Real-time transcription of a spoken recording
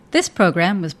This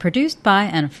program was produced by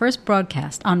and first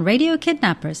broadcast on Radio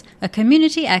Kidnappers, a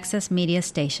community access media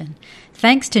station.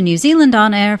 Thanks to New Zealand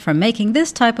On Air for making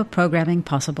this type of programming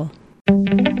possible.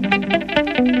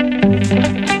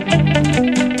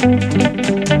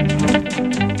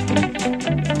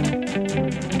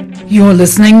 You're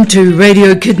listening to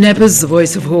Radio Kidnappers, the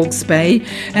voice of Hawke's Bay,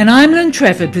 and I'm Lynne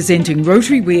Trafford presenting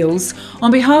Rotary Wheels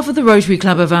on behalf of the Rotary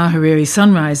Club of Ahuriri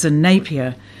Sunrise in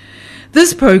Napier.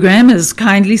 This program is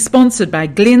kindly sponsored by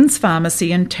Glenn's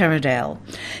Pharmacy in Taradale.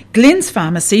 Glenn's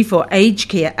Pharmacy for aged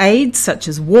care aids such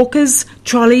as walkers,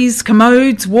 trolleys,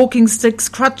 commodes, walking sticks,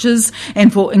 crutches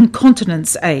and for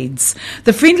incontinence aids.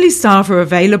 The friendly staff are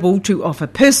available to offer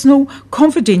personal,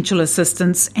 confidential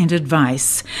assistance and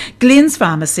advice. Glenn's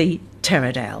Pharmacy,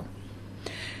 Taradale.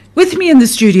 With me in the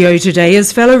studio today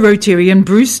is fellow Rotarian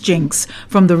Bruce Jenks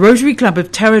from the Rotary Club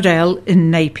of Taradale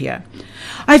in Napier.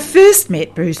 I first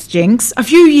met Bruce Jenks a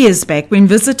few years back when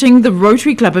visiting the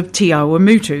Rotary Club of Te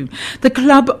Awamutu, the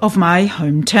club of my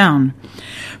hometown.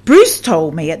 Bruce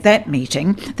told me at that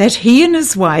meeting that he and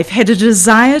his wife had a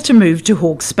desire to move to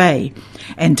Hawke's Bay,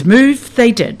 and move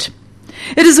they did.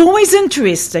 It is always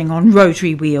interesting on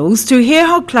Rotary Wheels to hear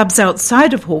how clubs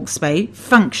outside of Hawke's Bay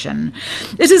function.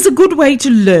 It is a good way to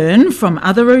learn from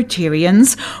other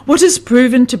Rotarians what has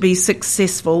proven to be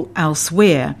successful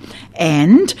elsewhere,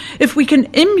 and if we can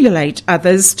emulate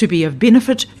others to be of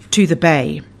benefit to the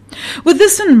Bay. With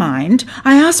this in mind,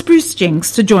 I asked Bruce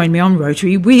Jenks to join me on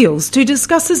Rotary Wheels to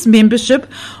discuss his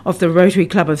membership of the Rotary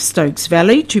Club of Stokes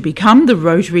Valley to become the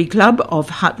Rotary Club of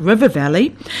Hutt River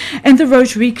Valley and the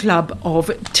Rotary Club of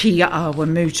Te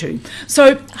Awamutu.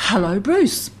 So, hello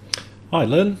Bruce. Hi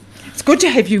Lynne. It's good to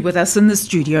have you with us in the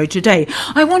studio today.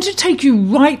 I want to take you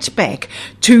right back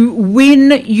to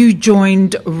when you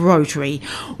joined Rotary.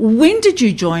 When did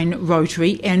you join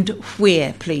Rotary and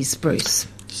where, please, Bruce?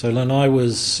 So Lynne, I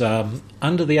was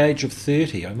under the age of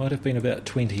 30. I might have been about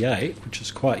 28, which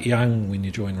is quite young when you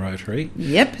join Rotary.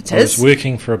 Yep, it is. I was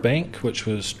working for a bank, which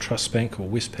was Trust Bank or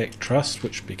Westpac Trust,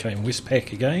 which became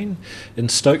Westpac again, in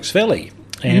Stokes Valley.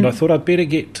 And I thought I'd better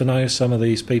get to know some of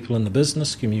these people in the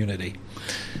business community.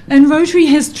 And Rotary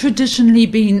has traditionally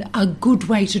been a good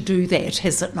way to do that,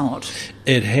 has it not?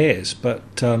 It has,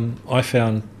 but I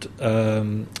found,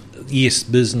 yes,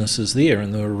 business is there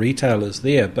and there were retailers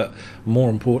there, but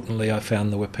more importantly I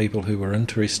found there were people who were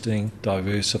interesting,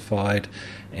 diversified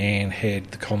and had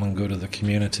the common good of the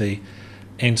community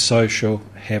and social,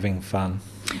 having fun.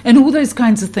 And all those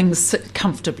kinds of things sit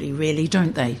comfortably, really,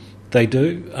 don't they? They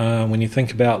do. When you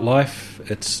think about life,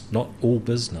 it's not all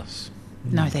business.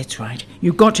 No, that's right.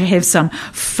 You've got to have some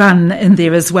fun in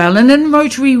there as well. And in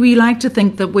Rotary, we like to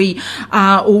think that we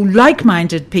are all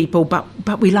like-minded people,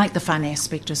 but we like the fun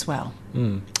aspect as well.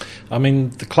 I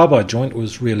mean, the club I joined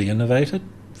was really innovative.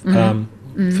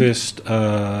 First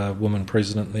woman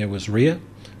president there was Rhea,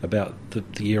 about the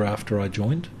year after I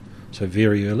joined, so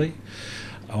very early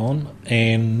on.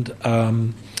 And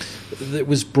it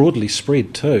was broadly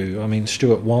spread too. I mean,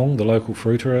 Stuart Wong, the local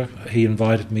fruiterer, he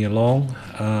invited me along.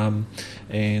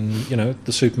 And, you know,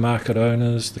 the supermarket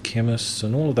owners, the chemists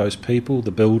and all of those people,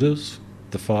 the builders,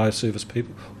 the fire service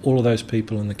people, all of those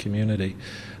people in the community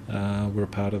were a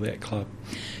part of that club.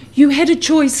 You had a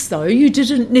choice, though. You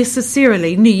didn't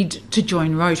necessarily need to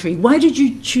join Rotary. Why did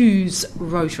you choose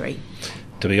Rotary?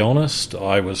 To be honest,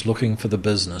 I was looking for the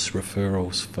business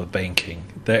referrals for banking.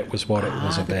 That was what it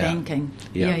was about. Banking.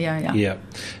 Yeah.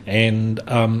 And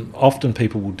often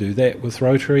people will do that with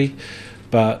Rotary,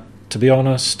 but to be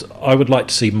honest, I would like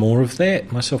to see more of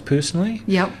that myself personally.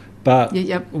 Yep. But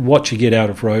what you get out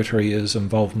of Rotary is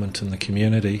involvement in the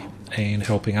community and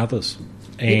helping others.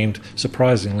 And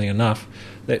surprisingly enough,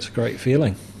 that's a great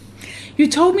feeling. You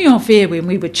told me off air when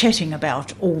we were chatting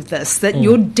about all this that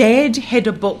your dad had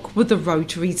a book with a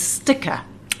Rotary sticker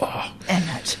in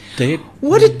it. Dad?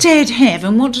 What did Dad have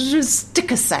and what did his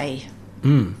sticker say?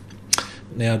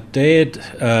 Now,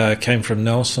 Dad came from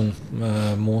Nelson,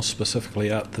 more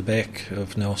specifically out the back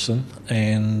of Nelson,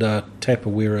 and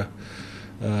Tapawera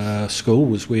School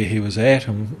was where he was at,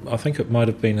 and I think it might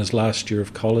have been his last year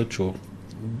of college, or,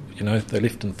 you know, they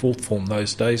left in fourth form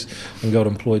those days and got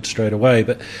employed straight away.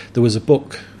 But there was a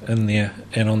book in there,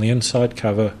 and on the inside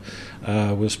cover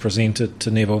was presented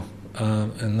to Neville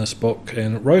in this book,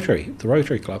 and Rotary, the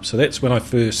Rotary Club. So that's when I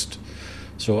first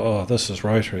saw, this is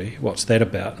Rotary, what's that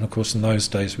about? And of course in those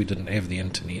days we didn't have the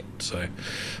internet, so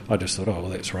I just thought,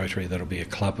 that's Rotary, that'll be a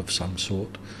club of some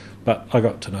sort. But I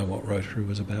got to know what Rotary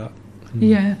was about.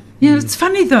 Yeah, it's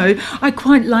funny though, I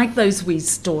quite like those wee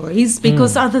stories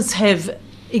because others have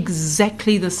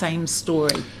exactly the same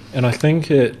story. And I think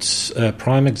it's a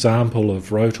prime example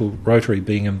of Rotary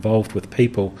being involved with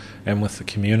people and with the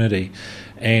community.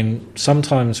 And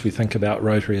sometimes we think about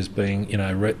Rotary as being,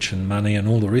 rich and money and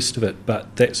all the rest of it,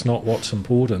 but that's not what's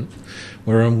important.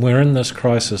 We're in this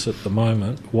crisis at the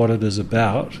moment. What it is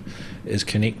about is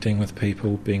connecting with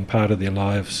people, being part of their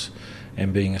lives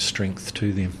and being a strength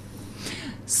to them.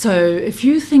 So if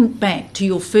you think back to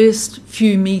your first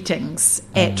few meetings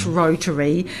at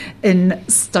Rotary in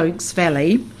Stokes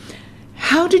Valley,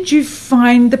 how did you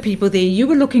find the people there? You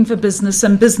were looking for business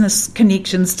and business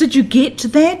connections. Did you get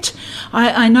that?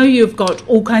 I know you've got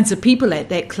all kinds of people at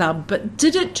that club, but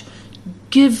did it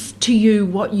give to you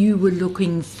what you were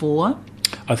looking for?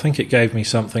 I think it gave me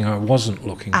something I wasn't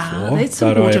looking for. That's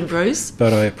important, Bruce.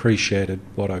 But I appreciated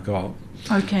what I got.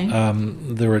 Okay.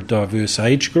 There are diverse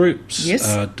age groups, yes.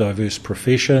 Diverse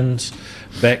professions,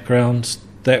 backgrounds.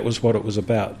 That was what it was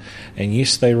about. And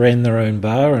yes, they ran their own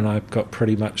bar, and I got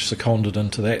pretty much seconded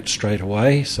into that straight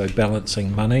away, so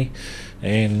balancing money.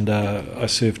 And I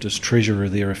served as treasurer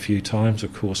there a few times,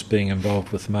 of course, being involved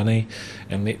with money.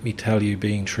 And let me tell you,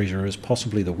 being treasurer is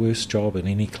possibly the worst job in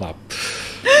any club.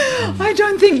 I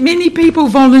don't think many people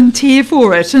volunteer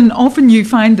for it, and often you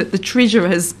find that the treasurer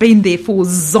has been there for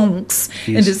zonks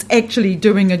and is actually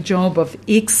doing a job of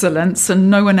excellence,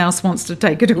 and no one else wants to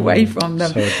take it away from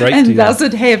them. And thus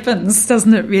it happens,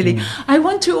 doesn't it, really? I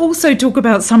want to also talk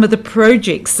about some of the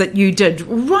projects that you did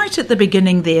right at the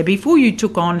beginning there, before you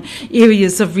took on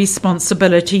areas of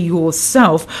responsibility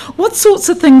yourself. What sorts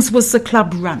of things was the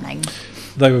club running?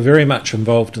 They were very much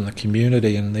involved in the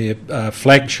community, and their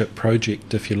flagship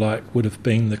project, if you like, would have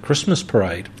been the Christmas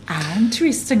parade.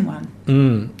 Interesting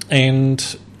one.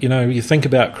 And, you think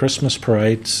about Christmas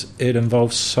parades, it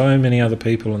involves so many other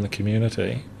people in the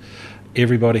community.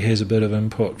 Everybody has a bit of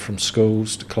input, from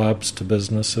schools to clubs to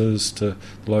businesses to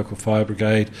the local fire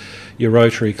brigade. Your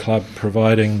Rotary Club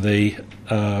providing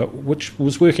which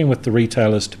was working with the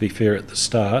retailers, to be fair, at the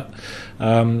start,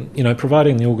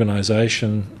 providing the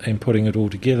organisation and putting it all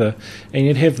together. And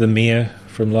you'd have the mayor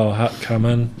from Lower Hutt come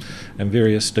in and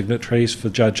various dignitaries for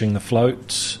judging the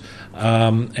floats,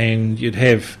 and you'd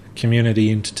have community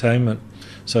entertainment.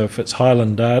 So if it's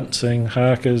Highland dancing,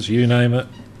 harkers, you name it,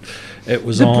 it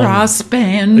was on. The brass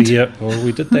band. Yep, well,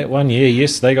 we did that one,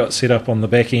 yes, they got set up on the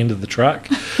back end of the truck,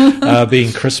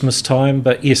 being Christmas time,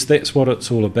 but yes, that's what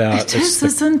it's all about.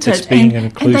 Isn't it? It's being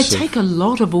inclusive. And they take a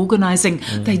lot of organising.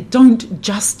 They don't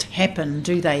just happen,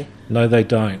 do they? No, they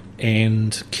don't.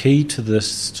 And key to this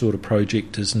sort of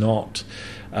project is not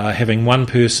having one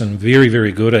person very,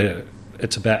 very good at it.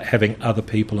 It's about having other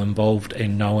people involved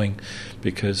and knowing,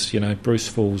 because, Bruce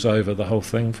falls over, the whole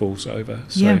thing falls over.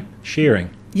 So sharing.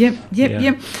 Yep.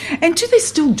 And do they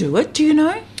still do it, do you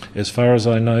know? As far as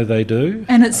I know, they do.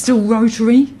 And it's still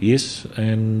Rotary? Yes,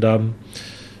 and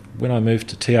when I moved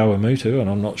to Te Awamutu, and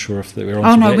I'm not sure if we're on.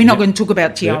 Oh no, we're not going to talk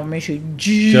about Te Awamutu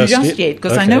just yet,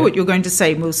 because I know what you're going to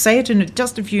say. We'll say it in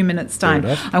just a few minutes' time.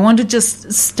 I want to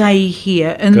just stay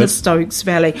here in the Stokes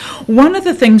Valley. One of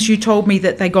the things you told me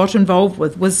that they got involved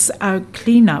with was a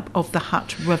clean-up of the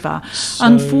Hutt River.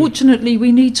 Unfortunately,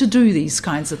 we need to do these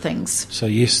kinds of things. So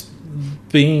yes,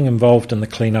 being involved in the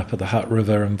clean-up of the Hutt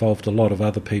River involved a lot of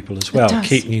other people as well.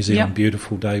 Keep New Zealand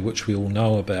Beautiful Day, which we all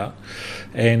know about.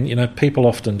 And, people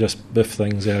often just biff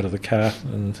things out of the car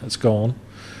and it's gone.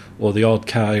 Or the odd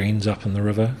car ends up in the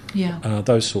river.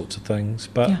 Those sorts of things.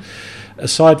 But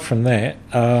aside from that,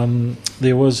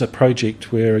 there was a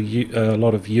project where a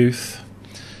lot of youth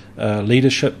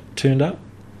leadership turned up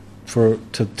to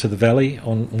the valley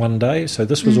on one day. So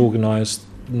this was organised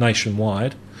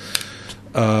nationwide.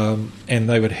 And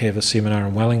they would have a seminar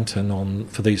in Wellington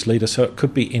for these leaders. So it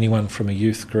could be anyone from a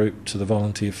youth group to the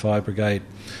volunteer fire brigade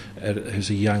who's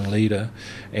a young leader.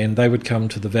 And they would come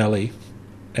to the valley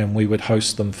and we would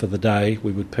host them for the day.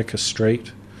 We would pick a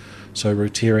street. So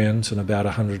Rotarians and about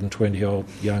 120 old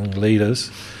young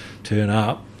leaders turn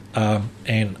up,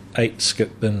 and 8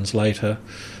 skip bins later,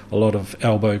 a lot of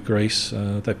elbow grease.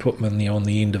 They put them on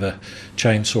the end of a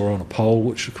chainsaw on a pole,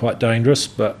 which was quite dangerous,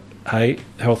 but hey,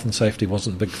 health and safety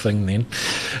wasn't a big thing then.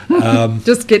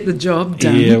 Just get the job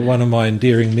done. Yeah, one of my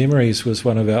endearing memories was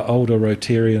one of our older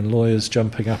Rotarian lawyers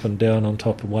jumping up and down on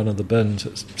top of one of the bins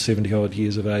at 70-odd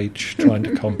years of age, trying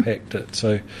to compact it.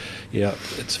 So, yeah,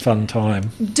 it's a fun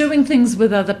time. Doing things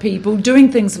with other people,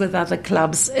 doing things with other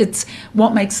clubs, it's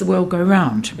what makes the world go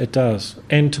round. It does.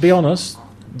 And to be honest,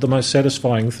 the most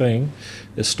satisfying thing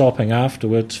is stopping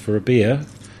afterwards for a beer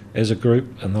as a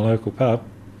group in the local pub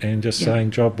and just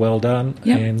saying, job well done.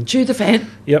 And chew the fat.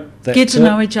 Yep. Get to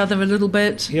know each other a little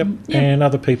bit. Yep. And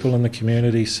other people in the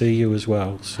community see you as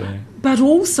well. So But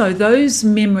also those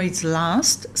memories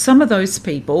last. Some of those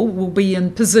people will be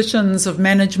in positions of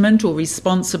management or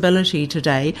responsibility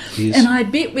today. Yes. And I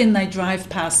bet when they drive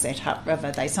past that Hutt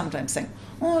River, they sometimes think,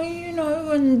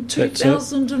 in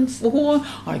 2004,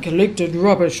 I collected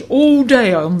rubbish all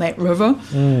day on that river.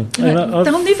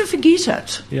 They'll never forget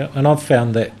it. Yeah, and I've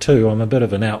found that too. I'm a bit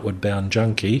of an outward bound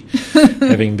junkie,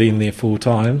 having been there 4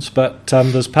 times. But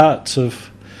there's parts of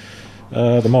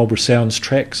the Marlborough Sounds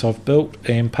tracks I've built,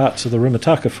 and parts of the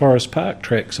Rimataka Forest Park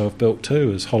tracks I've built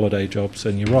too as holiday jobs.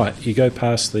 And you're right, you go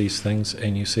past these things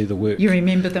and you see the work. You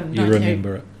remember them, don't you? You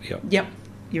remember it, Yep.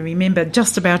 You remember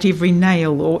just about every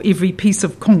nail or every piece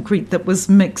of concrete that was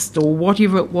mixed or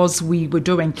whatever it was we were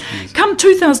doing. Yes. Come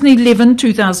 2011,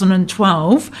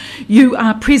 2012, you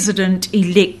are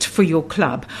president-elect for your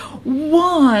club.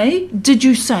 Why did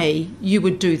you say you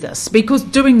would do this? Because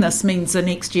doing this means the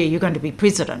next year you're going to be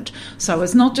president. So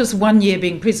it's not just 1 year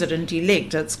being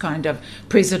president-elect, it's kind of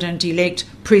president-elect,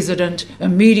 president,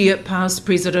 immediate past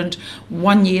president,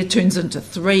 1 year turns into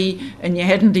 3, and you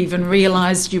hadn't even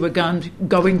realised you were going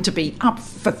to be up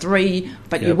for 3,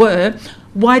 but you were.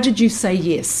 Why did you say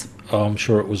yes? Oh, I'm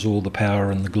sure it was all the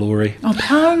power and the glory. Oh,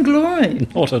 power and glory.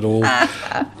 Not at all.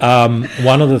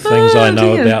 One of the things I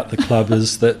know about the club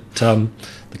is that the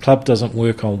club doesn't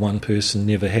work on one person,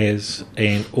 never has,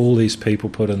 and all these people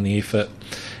put in the effort.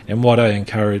 And what I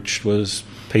encouraged was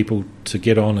people to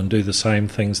get on and do the same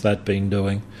things they'd been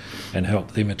doing and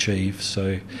help them achieve.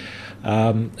 So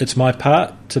it's my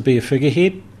part to be a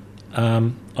figurehead.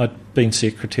 I'd been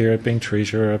secretary, I'd been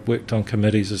treasurer, I've worked on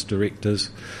committees as directors,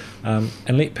 and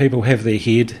let people have their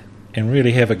head and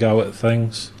really have a go at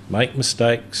things, make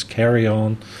mistakes, carry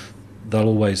on. They'll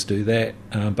always do that,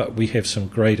 but we have some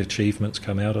great achievements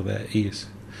come out of that, yes.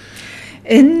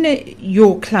 In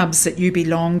your clubs that you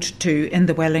belonged to in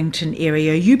the Wellington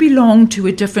area, you belong to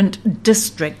a different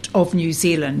district of New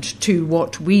Zealand to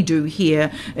what we do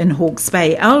here in Hawke's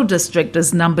Bay. Our district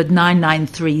is numbered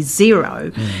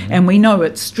 9930, and we know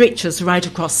it stretches right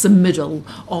across the middle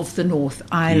of the North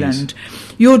Island.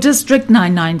 Yes. Your district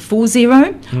 9940,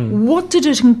 what did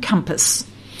it encompass?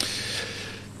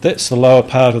 That's the lower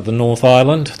part of the North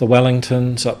Island, the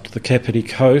Wellingtons up to the Kapiti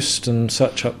coast and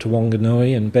such up to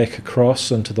Wanganui and back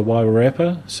across into the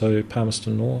Wairarapa, so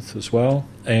Palmerston North as well.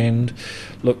 And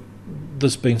look,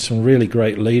 there's been some really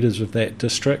great leaders of that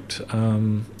district.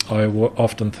 I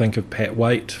often think of Pat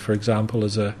Waite, for example,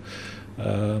 as in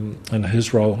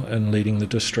his role in leading the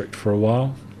district for a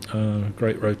while,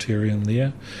 great Rotarian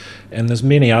there. And there's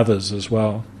many others as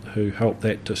well who helped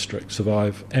that district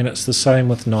survive. And it's the same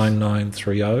with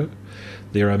 9930.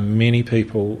 There are many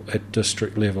people at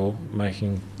district level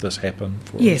making this happen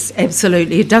for us. Yes,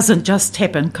 absolutely. It doesn't just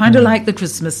happen, kind of like the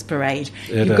Christmas parade.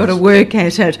 You've got to work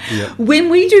at it. Yep. When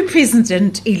we do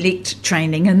president-elect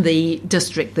training in the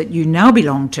district that you now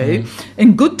belong to,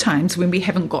 in good times when we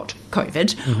haven't got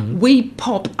COVID, we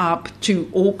pop up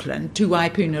to Auckland, to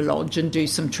Waipuna Lodge, and do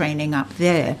some training up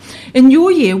there. In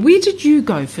your year, where did you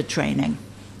go for training?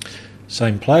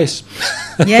 Same place.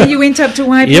 Yeah, you went up to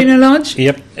Waipuna Lodge?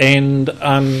 Yep, and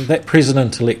that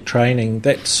president-elect training,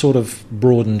 that sort of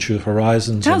broadens your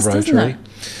horizons in Rotary. Doesn't it?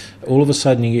 All of a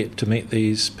sudden you get to meet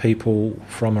these people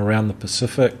from around the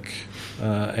Pacific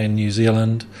and New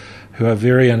Zealand who are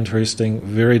very interesting,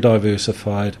 very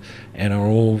diversified, and are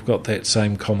all got that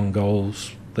same common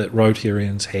goals that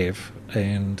Rotarians have,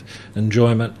 and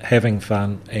enjoyment, having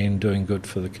fun, and doing good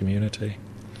for the community.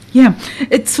 Yeah,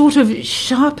 it sort of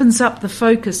sharpens up the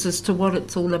focus as to what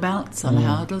it's all about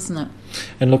somehow, doesn't it?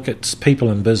 And look, it's people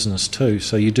in business too,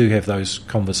 so you do have those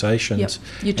conversations. Yep,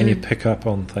 you do. And you pick up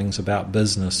on things about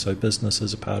business, so business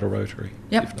is a part of Rotary.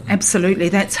 Yep, definitely. Absolutely.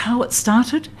 That's how it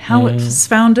started, how it was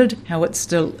founded, how it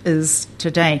still is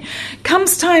today.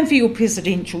 Comes time for your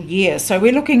presidential year, so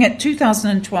we're looking at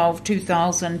 2012,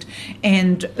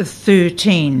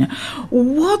 2013.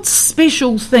 What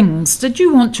special things did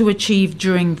you want to achieve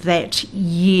during that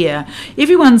year?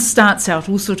 Everyone starts out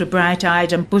all sort of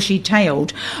bright-eyed and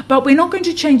bushy-tailed, but we're not going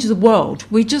to change the world.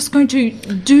 We're just going to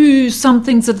do some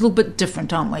things a little bit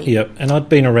different, aren't we? Yep, and I'd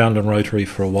been around in Rotary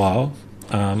for a while.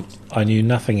 I knew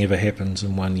nothing ever happens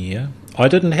in 1 year. I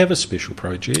didn't have a special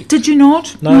project. Did you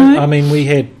not? No. I mean, we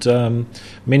had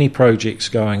many projects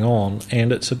going on,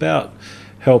 and it's about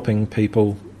helping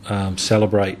people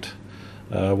celebrate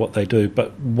what they do.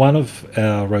 But one of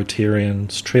our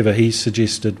Rotarians, Trevor, he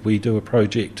suggested we do a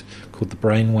project called the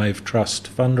Brainwave Trust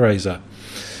fundraiser.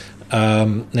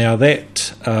 Now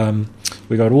that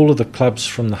we got all of the clubs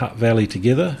from the Hutt Valley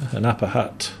together, an Upper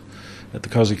Hutt at the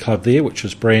Cosy Club there, which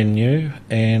was brand new,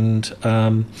 and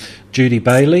Judy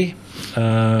Bailey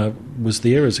was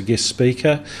there as a guest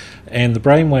speaker, and the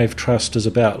Brainwave Trust is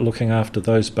about looking after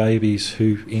those babies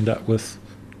who end up with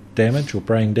damage or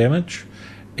brain damage,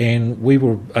 and we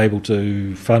were able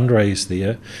to fundraise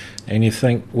there. And you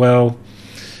think, well,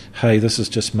 hey, this is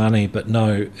just money, but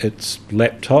no, it's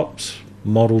laptops,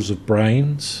 models of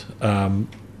brains,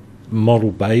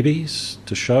 model babies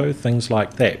to show, things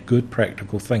like that, good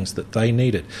practical things that they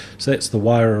needed. So that's the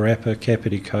Wairarapa,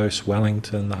 Kapiti Coast,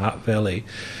 Wellington, the Hutt Valley.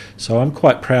 So I'm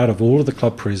quite proud of all of the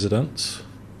club presidents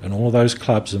and all of those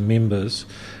clubs and members,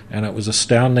 and it was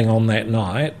astounding on that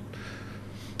night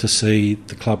to see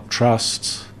the club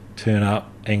trusts turn up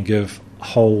and give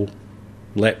whole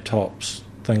laptops,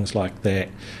 things like that,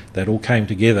 that all came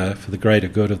together for the greater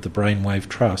good of the Brainwave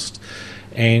Trust.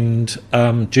 And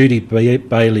Judy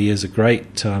Bailey is a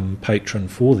great patron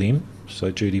for them. So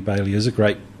Judy Bailey is a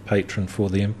great patron for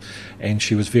them, and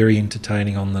she was very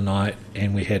entertaining on the night,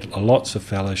 and we had lots of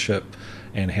fellowship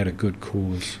and had a good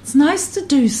cause. It's nice to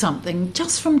do something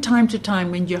just from time to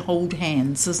time when you hold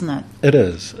hands, isn't it? It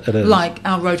is. Like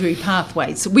our Rotary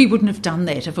Pathways. We wouldn't have done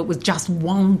that if it was just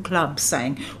one club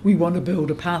saying, we want to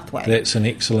build a pathway. That's an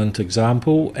excellent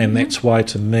example, and that's why,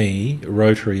 to me,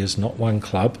 Rotary is not one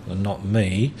club and not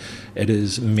me. It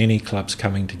is many clubs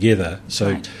coming together.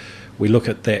 So right. We look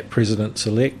at that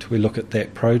President-elect, we look at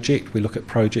that project, we look at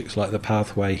projects like the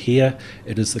Pathway here.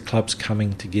 It is the clubs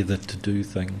coming together to do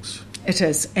things. It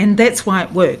is, and that's why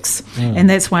it works. And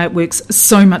that's why it works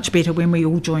so much better when we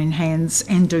all join hands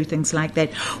and do things like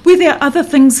that. Were there other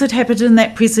things that happened in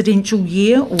that presidential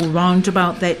year or round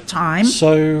about that time?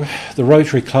 So the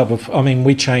Rotary Club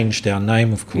we changed our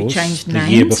name, of course, the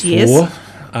year before. Yes.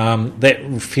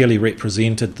 That fairly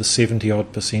represented the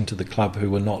 70-odd% of the club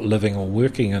who were not living or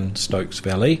working in Stokes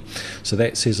Valley. So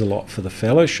that says a lot for the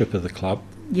fellowship of the club.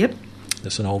 Yep.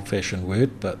 It's an old-fashioned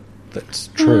word, but that's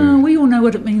true. We all know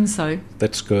what it means, though.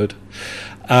 That's good.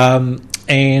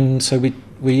 And so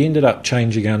we ended up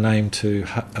changing our name to,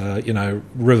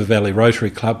 River Valley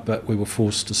Rotary Club, but we were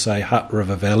forced to say Hutt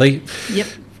River Valley. Yep.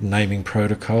 Naming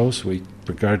protocols, we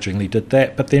begrudgingly did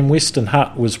that. But then Western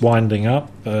Hutt was winding up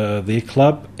their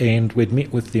club, and we'd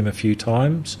met with them a few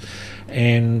times.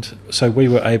 And so we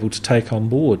were able to take on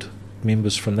board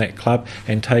members from that club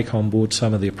and take on board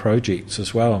some of their projects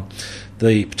as well.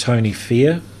 The Petone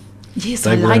Fair. Yes,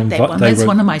 I like that one. That's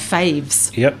one of my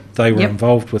faves. Yep, they were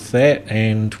involved with that,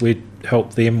 and we'd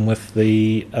help them with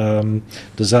the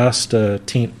disaster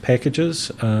tent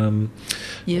packages.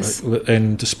 Yes.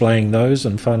 And displaying those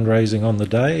and fundraising on the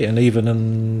day, and even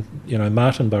in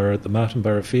Martinborough, at the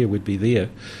Martinborough Fair, we'd be there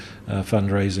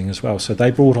fundraising as well. So they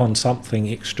brought on something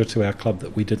extra to our club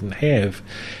that we didn't have.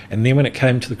 And then when it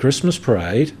came to the Christmas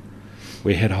parade,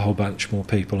 we had a whole bunch more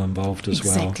people involved as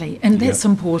well. Exactly, and that's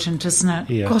important, isn't it?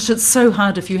 Yeah. Gosh, it's so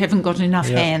hard if you haven't got enough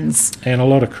hands. And a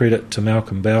lot of credit to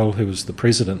Malcolm Bell, who was the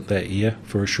president that year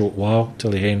for a short while,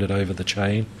 till he handed over the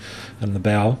chain and the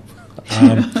bell.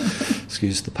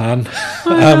 Excuse the pun.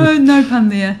 No pun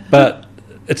there. But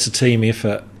it's a team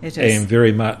effort. It is. And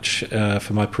very much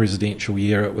for my presidential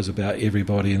year, it was about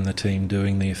everybody in the team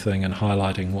doing their thing and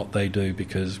highlighting what they do,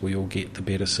 because we all get the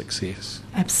better success.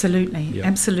 Absolutely,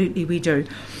 absolutely we do.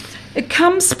 It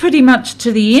comes pretty much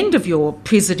to the end of your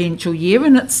presidential year,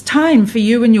 and it's time for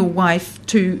you and your wife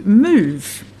to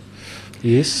move.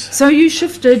 Yes. So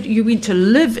you went to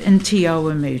live in Te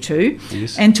Awamutu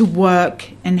and to work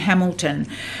in Hamilton.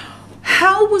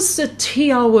 How was the Te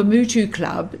Awamutu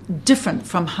Club different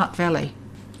from Hutt Valley?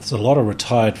 There's a lot of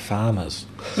retired farmers.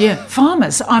 Yeah,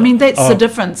 farmers. I mean, that's the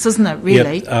difference, isn't it,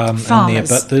 really?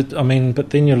 Farmers. But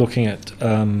then you're looking at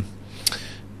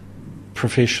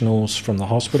professionals from the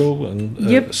hospital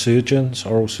and surgeons,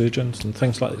 oral surgeons and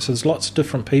things like that. So there's lots of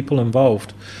different people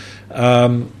involved.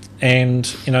 And,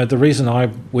 the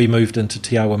reason we moved into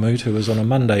Te Awamutu is on a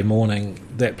Monday morning,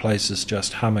 that place is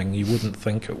just humming. You wouldn't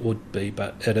think it would be,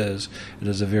 but it is. It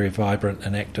is a very vibrant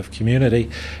and active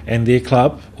community. And their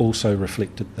club also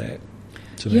reflected that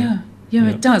to me. Yeah,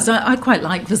 it does. I quite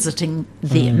like visiting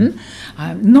them.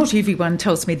 Not everyone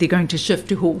tells me they're going to shift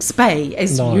to Hawke's Bay,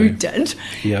 as you did.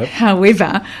 Yep.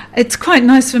 However, it's quite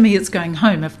nice for me. It's going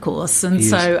home, of course. And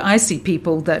so I see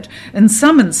people that, in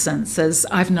some instances,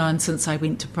 I've known since I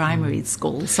went to primary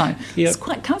school. So it's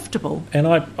quite comfortable. And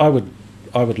I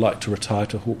would like to retire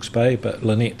to Hawke's Bay, but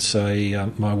Lynette's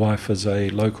my wife is a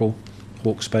local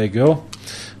Hawke's Bay girl,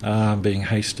 being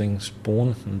Hastings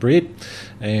born and bred,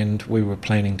 and we were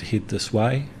planning to head this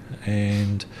way,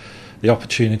 and the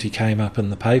opportunity came up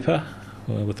in the paper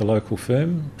with a local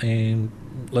firm, and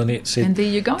Lynette said, and there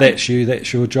you go. That's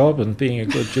your job, and being a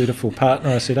good, dutiful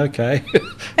partner, I said, okay.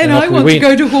 And I want to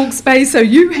go to Hawke's Bay, so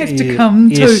you have to come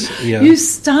too. Yeah. You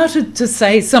started to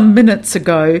say some minutes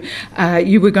ago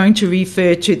you were going to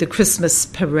refer to the Christmas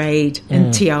parade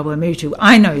in Te Awamutu.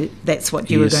 I know that's what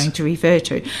you were going to refer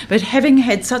to. But having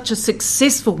had such a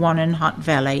successful one in Hutt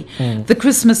Valley, the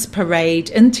Christmas parade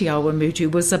in Te Awamutu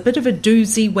was a bit of a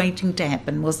doozy waiting to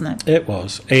happen, wasn't it? It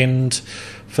was. And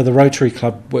for the Rotary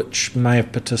Club, which may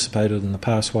have participated in the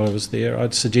past while I was there,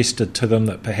 I'd suggested to them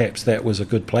that perhaps that was a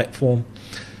good platform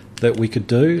that we could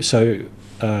do. So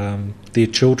their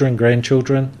children,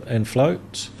 grandchildren, and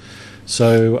floats.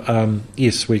 So,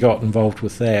 yes, we got involved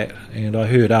with that. And I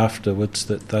heard afterwards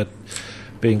that they'd,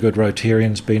 being good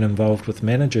Rotarians, been involved with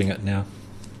managing it now.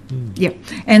 Yeah,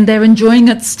 and they're enjoying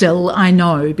it still, I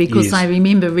know, because I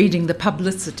remember reading the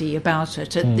publicity about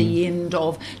it at the end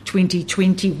of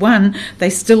 2021. They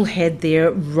still had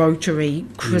their Rotary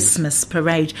Christmas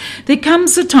parade. There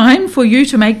comes a time for you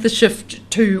to make the shift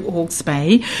to Hawke's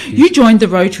Bay. You joined the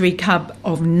Rotary Club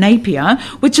of Napier,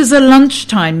 which is a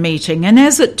lunchtime meeting, and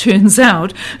as it turns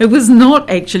out, it was not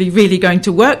actually really going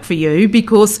to work for you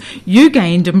because you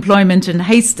gained employment in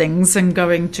Hastings, and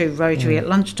going to Rotary at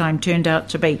lunchtime turned out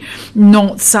to be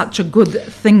not such a good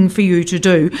thing for you to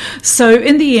do. So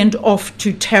in the end, off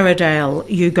to Taradale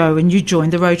you go, and you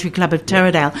join the Rotary Club of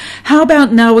Taradale. How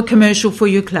about now a commercial for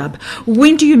your club?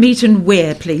 When do you meet and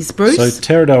where, please, Bruce? So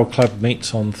Taradale Club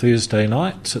meets on Thursday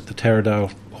nights at the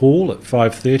Taradale Hall at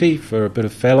 5:30 for a bit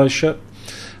of fellowship,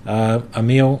 a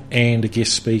meal and a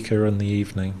guest speaker in the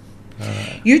evening.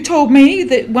 You told me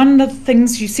that one of the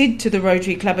things you said to the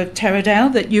Rotary Club of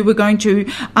Taradale that you were going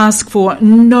to ask for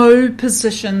no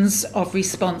positions of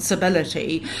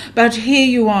responsibility. But here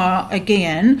you are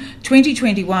again,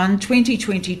 2021,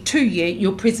 2022 year,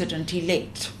 you're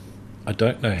president-elect. I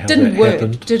don't know how Didn't that work,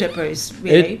 happened. did it, Bruce,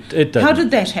 really? It didn't. How did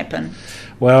that happen?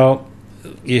 Well,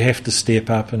 you have to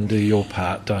step up and do your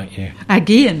part, don't you?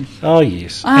 Again? Oh,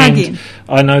 yes. Again.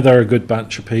 I know they're a good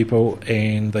bunch of people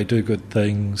and they do good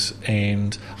things,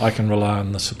 and I can rely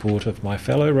on the support of my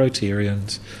fellow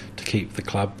Rotarians to keep the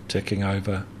club ticking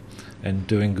over and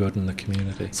doing good in the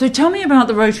community. So tell me about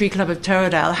the Rotary Club of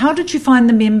Taradale. How did you find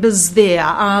the members there?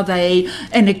 Are they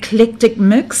an eclectic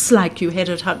mix like you had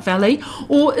at Hutt Valley,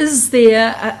 or is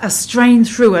there a strain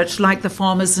through it like the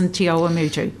farmers in Te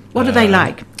Awamutu? What are they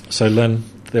like? So, Lynne,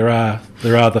 there are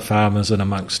the farmers in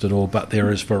amongst it all, but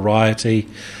there is variety.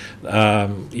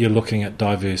 You're looking at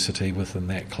diversity within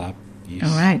that club. Yes.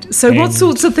 All right. So what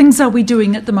sorts of things are we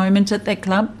doing at the moment at that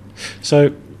club?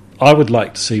 So I would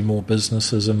like to see more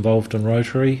businesses involved in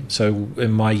Rotary. So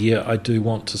in my year, I do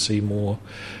want to see more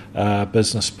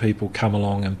business people come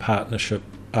along in partnership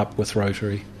up with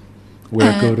Rotary.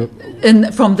 We're good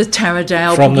from the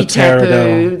Taradale, from the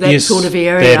Taradale, that yes, sort of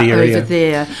area, that area over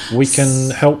there. We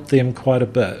can help them quite a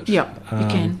bit. Yep, we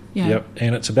can. Yeah. Yep,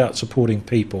 and it's about supporting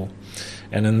people.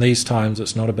 And in these times,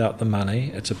 it's not about the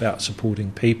money. It's about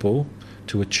supporting people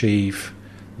to achieve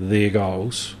their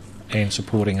goals and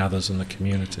supporting others in the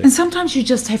community. And sometimes you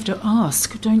just have to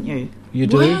ask, don't you? You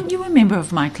do. Why aren't you a member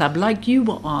of my club? Like you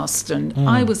were asked and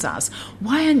I was asked.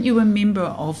 Why aren't you a member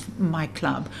of my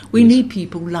club? We need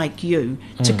people like you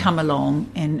to come along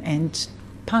and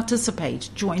participate,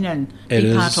 join in,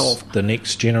 be part of. It is the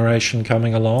next generation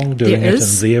coming along, doing it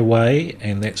in their way,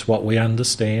 and that's what we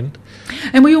understand.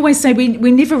 And we always say we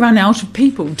never run out of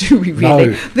people, do we really?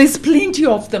 No. There's plenty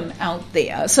of them out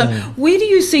there. So where do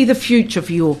you see the future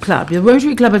for your club? The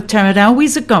Rotary Club of Taradale,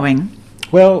 where's it going?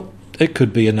 Well, it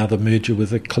could be another merger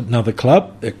with another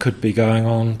club. It could be going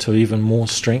on to even more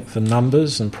strength in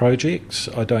numbers and projects.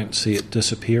 I don't see it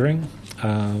disappearing.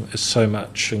 It's so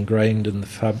much ingrained in the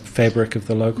fabric of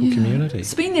the local community.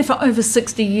 It's been there for over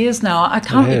 60 years now. I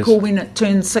can't recall when it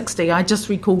turned 60. I just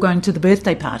recall going to the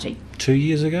birthday party. 2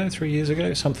 years ago, 3 years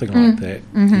ago, something like that.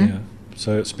 Yeah.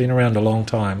 So it's been around a long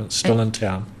time. It's still in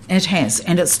town. It has,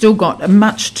 and it's still got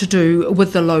much to do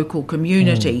with the local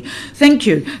community. Thank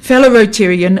you, fellow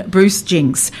Rotarian Bruce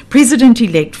Jenks,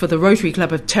 President-elect for the Rotary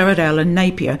Club of Taradale and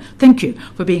Napier. Thank you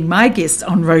for being my guest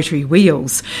on Rotary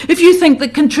Wheels. If you think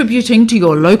that contributing to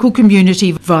your local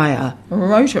community via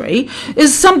Rotary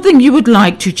is something you would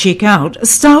like to check out,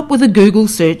 start with a Google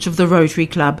search of the Rotary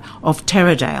Club of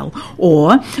Taradale.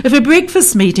 Or, if a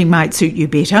breakfast meeting might suit you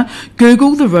better,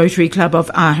 Google the Rotary Club of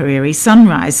Ahuriri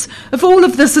Sunrise. If all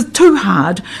of this is it too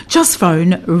hard, just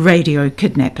phone Radio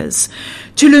Kidnappers.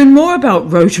 To learn more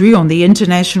about Rotary on the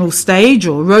international stage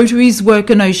or Rotary's work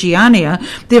in Oceania,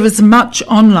 there is much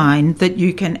online that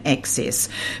you can access.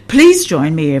 Please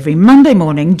join me every Monday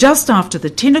morning just after the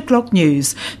 10 o'clock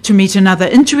news to meet another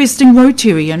interesting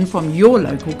Rotarian from your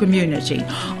local community.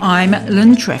 I'm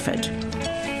Lynne Trafford.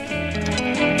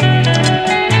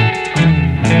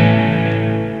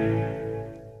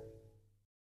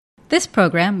 This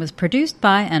program was produced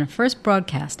by and first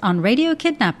broadcast on Radio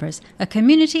Kidnappers, a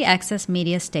community access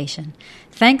media station.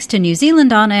 Thanks to New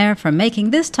Zealand On Air for making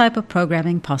this type of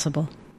programming possible.